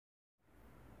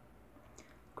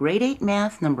Grade 8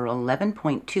 Math number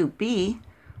 11.2b,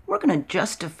 we're going to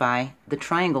justify the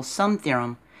Triangle Sum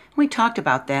Theorem. We talked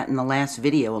about that in the last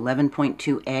video,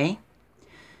 11.2a.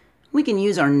 We can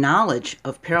use our knowledge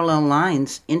of parallel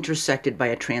lines intersected by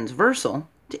a transversal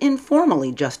to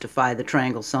informally justify the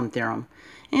Triangle Sum Theorem.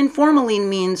 Informally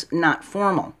means not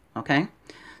formal, okay?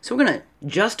 So we're going to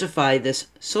justify this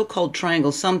so-called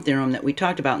Triangle Sum Theorem that we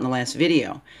talked about in the last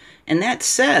video. And that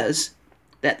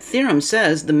theorem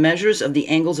says the measures of the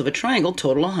angles of a triangle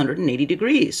total 180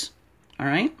 degrees. All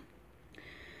right?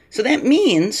 So that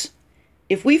means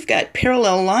if we've got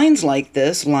parallel lines like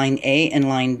this, line A and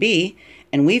line B,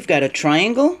 and we've got a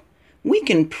triangle, we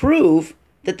can prove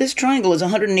that this triangle is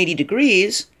 180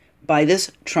 degrees by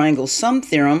this Triangle Sum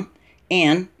Theorem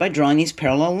and by drawing these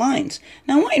parallel lines.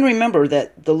 Now I want you to remember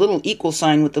that the little equal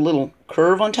sign with the little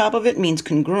curve on top of it means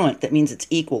congruent. That means it's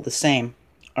equal, the same.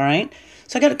 All right?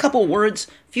 So I got a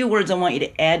few words I want you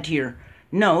to add to your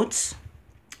notes.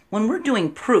 When we're doing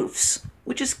proofs,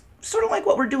 which is sort of like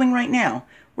what we're doing right now,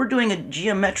 we're doing a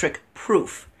geometric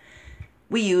proof.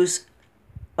 We use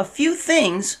a few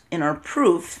things in our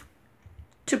proof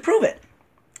to prove it.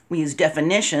 We use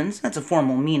definitions. That's a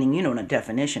formal meaning. You know what a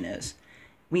definition is.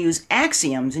 We use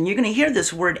axioms, and you're going to hear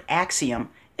this word axiom.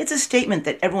 It's a statement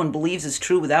that everyone believes is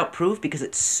true without proof because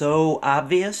it's so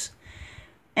obvious.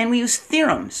 And we use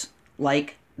theorems,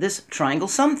 like this Triangle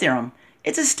Sum Theorem.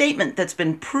 It's a statement that's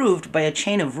been proved by a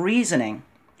chain of reasoning.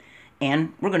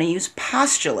 And we're going to use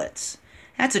postulates.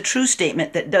 That's a true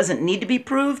statement that doesn't need to be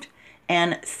proved,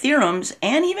 and theorems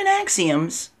and even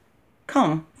axioms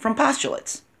come from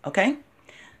postulates, okay?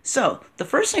 So the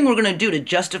first thing we're going to do to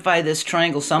justify this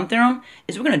Triangle Sum Theorem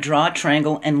is we're going to draw a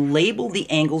triangle and label the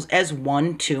angles as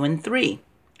 1, 2, and 3,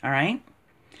 all right?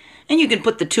 And you can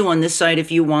put the 2 on this side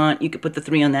if you want. You could put the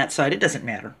 3 on that side. It doesn't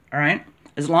matter, all right?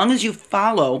 As long as you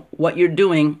follow what you're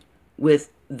doing with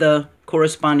the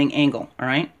corresponding angle, all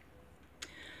right?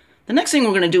 The next thing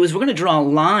we're going to do is we're going to draw a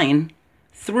line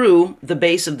through the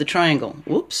base of the triangle.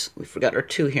 Whoops, we forgot our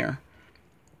 2 here.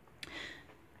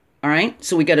 All right,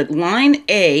 so we got a line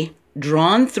A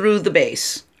drawn through the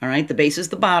base. All right, the base is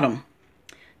the bottom.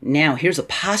 Now, here's a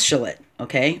postulate,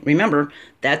 okay? Remember,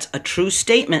 that's a true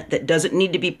statement that doesn't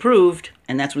need to be proved,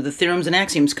 and that's where the theorems and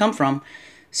axioms come from.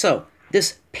 So,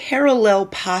 this parallel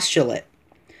postulate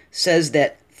says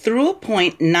that through a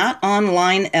point not on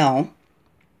line L,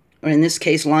 or in this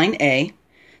case line A,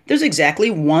 there's exactly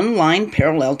one line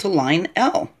parallel to line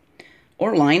L,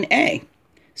 or line A.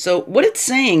 So what it's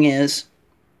saying is,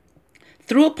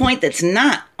 through a point that's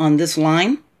not on this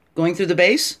line going through the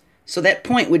base, so that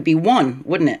point would be 1,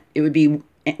 wouldn't it? It would be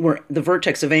where the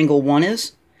vertex of angle 1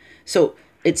 is. So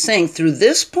it's saying through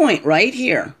this point right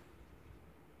here,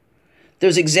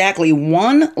 there's exactly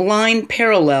one line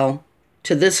parallel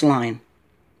to this line.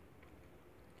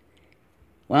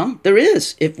 Well, there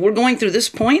is. If we're going through this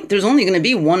point, there's only going to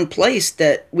be one place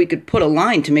that we could put a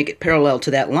line to make it parallel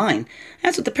to that line.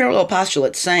 That's what the parallel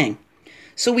postulate's saying.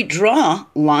 So we draw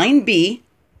line B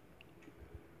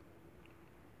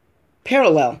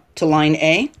parallel to line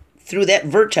A through that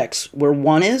vertex where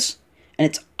 1 is, and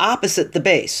it's opposite the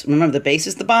base. Remember, the base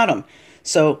is the bottom.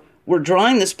 So we're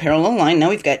drawing this parallel line. Now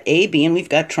we've got A, B, and we've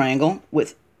got triangle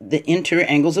with the interior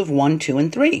angles of 1, 2,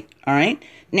 and 3. All right?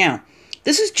 Now,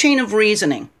 this is chain of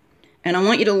reasoning, and I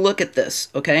want you to look at this,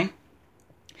 okay?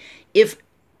 If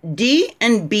D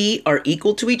and B are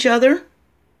equal to each other,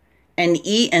 and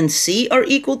E and C are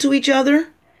equal to each other,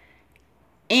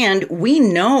 and we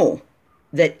know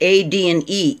that A, D, and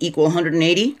E equal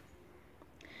 180,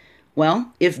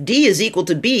 well, if D is equal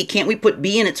to B, can't we put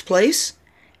B in its place?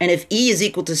 And if E is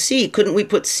equal to C, couldn't we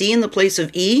put C in the place of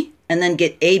E and then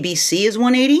get ABC as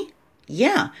 180?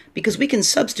 Yeah, because we can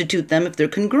substitute them if they're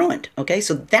congruent, okay?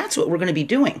 So that's what we're going to be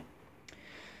doing.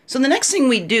 So the next thing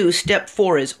we do, step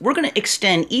 4, is we're going to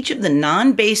extend each of the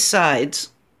non-base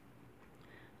sides.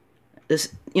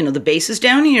 This, the base is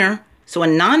down here, so a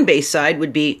non-base side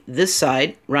would be this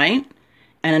side, right?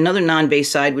 And another non-base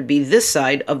side would be this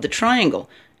side of the triangle.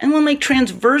 And we'll make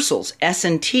transversals, S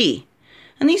and T.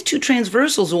 And these two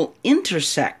transversals will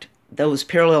intersect those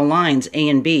parallel lines, A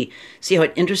and B. See how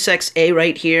it intersects A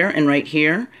right here, and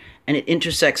it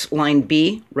intersects line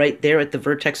B right there at the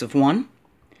vertex of 1.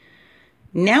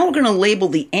 Now we're going to label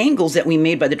the angles that we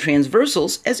made by the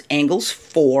transversals as angles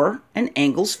 4 and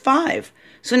angles 5.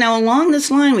 So now along this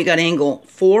line we got angle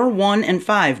 4, 1, and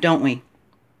 5, don't we?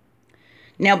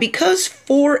 Now because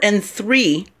 4 and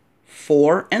 3,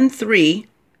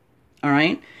 all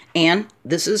right, and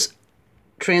this is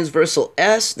transversal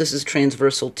S, this is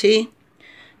transversal T.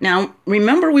 Now,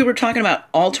 remember we were talking about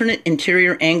alternate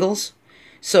interior angles?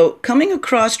 So coming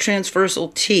across transversal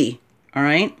T, all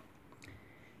right?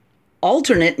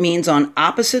 Alternate means on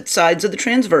opposite sides of the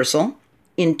transversal.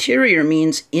 Interior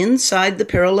means inside the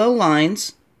parallel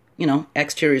lines. You know,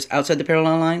 exterior is outside the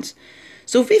parallel lines.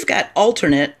 So if we've got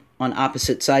alternate on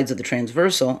opposite sides of the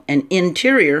transversal and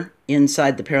interior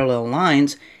inside the parallel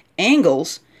lines,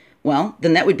 angles, well,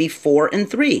 then that would be 4 and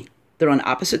 3. They're on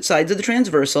opposite sides of the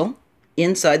transversal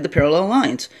inside the parallel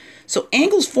lines. So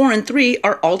angles 4 and 3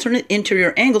 are alternate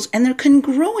interior angles, and they're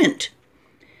congruent.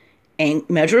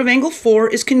 Measure of angle 4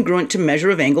 is congruent to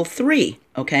measure of angle 3,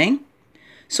 okay?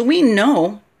 So we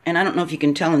know, and I don't know if you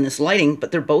can tell in this lighting,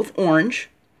 but they're both orange.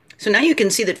 So now you can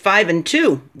see that 5 and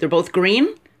 2, they're both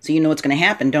green. So you know what's going to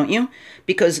happen, don't you?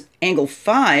 Because angle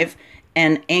 5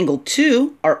 and angle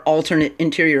 2 are alternate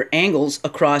interior angles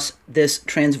across this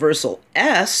transversal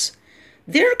S.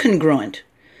 They're congruent.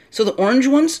 So the orange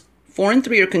ones, 4 and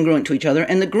 3, are congruent to each other,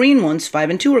 and the green ones,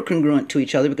 5 and 2, are congruent to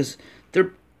each other because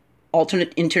they're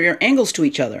alternate interior angles to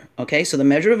each other. Okay, so the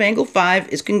measure of angle 5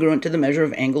 is congruent to the measure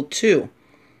of angle 2.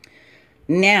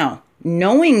 Now,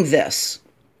 knowing this,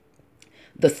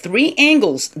 the 3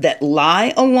 angles that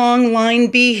lie along line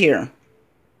B here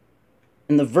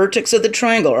in the vertex of the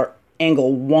triangle are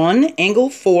angle 1, angle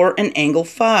 4, and angle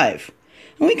 5.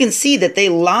 And we can see that they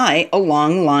lie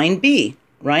along line B,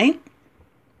 right?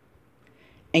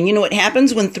 And you know what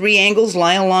happens when 3 angles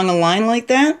lie along a line like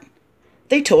that?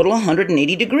 They total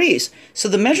 180 degrees. So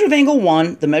the measure of angle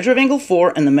 1, the measure of angle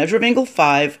 4, and the measure of angle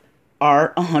 5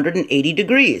 are 180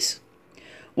 degrees.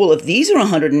 Well, if these are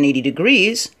 180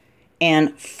 degrees,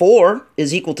 and 4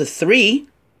 is equal to 3,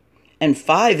 and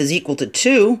 5 is equal to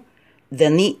 2,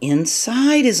 then the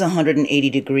inside is 180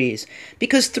 degrees.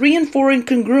 Because 3 and 4 are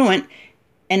congruent,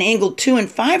 and angle 2 and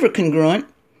 5 are congruent,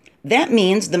 that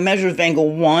means the measure of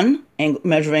angle 1,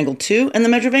 measure of angle 2, and the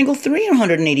measure of angle 3 are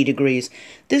 180 degrees.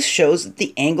 This shows that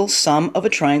the angle sum of a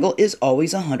triangle is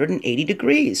always 180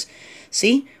 degrees.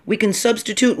 See, we can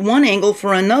substitute one angle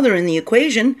for another in the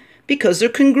equation because they're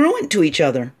congruent to each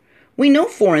other. We know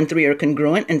 4 and 3 are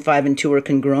congruent and 5 and 2 are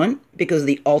congruent because of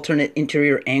the alternate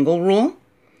interior angle rule.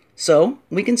 So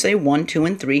we can say 1, 2,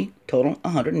 and 3 total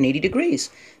 180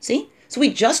 degrees. See? So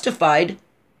we justified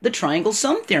the triangle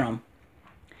sum theorem.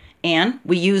 And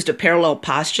we used a parallel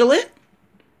postulate,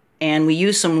 and we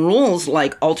used some rules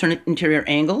like alternate interior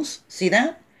angles. See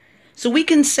that? So we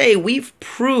can say we've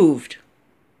proved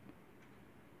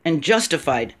and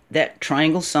justified that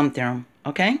triangle sum theorem,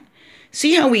 okay?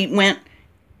 See how we went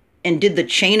and did the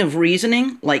chain of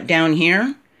reasoning, like down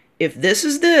here? If this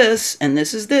is this, and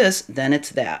this is this, then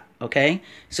it's that, okay?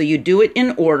 So you do it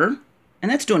in order, and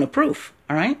that's doing a proof,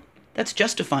 all right? That's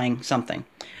justifying something.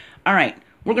 All right,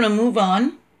 we're going to move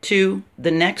on to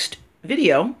the next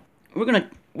video. We're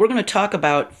gonna talk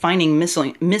about finding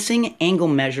missing angle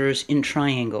measures in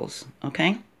triangles,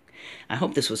 okay? I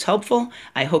hope this was helpful.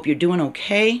 I hope you're doing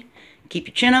okay. Keep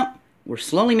your chin up. We're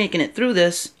slowly making it through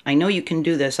this. I know you can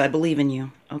do this. I believe in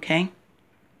you, okay?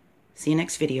 See you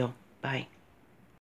next video. Bye.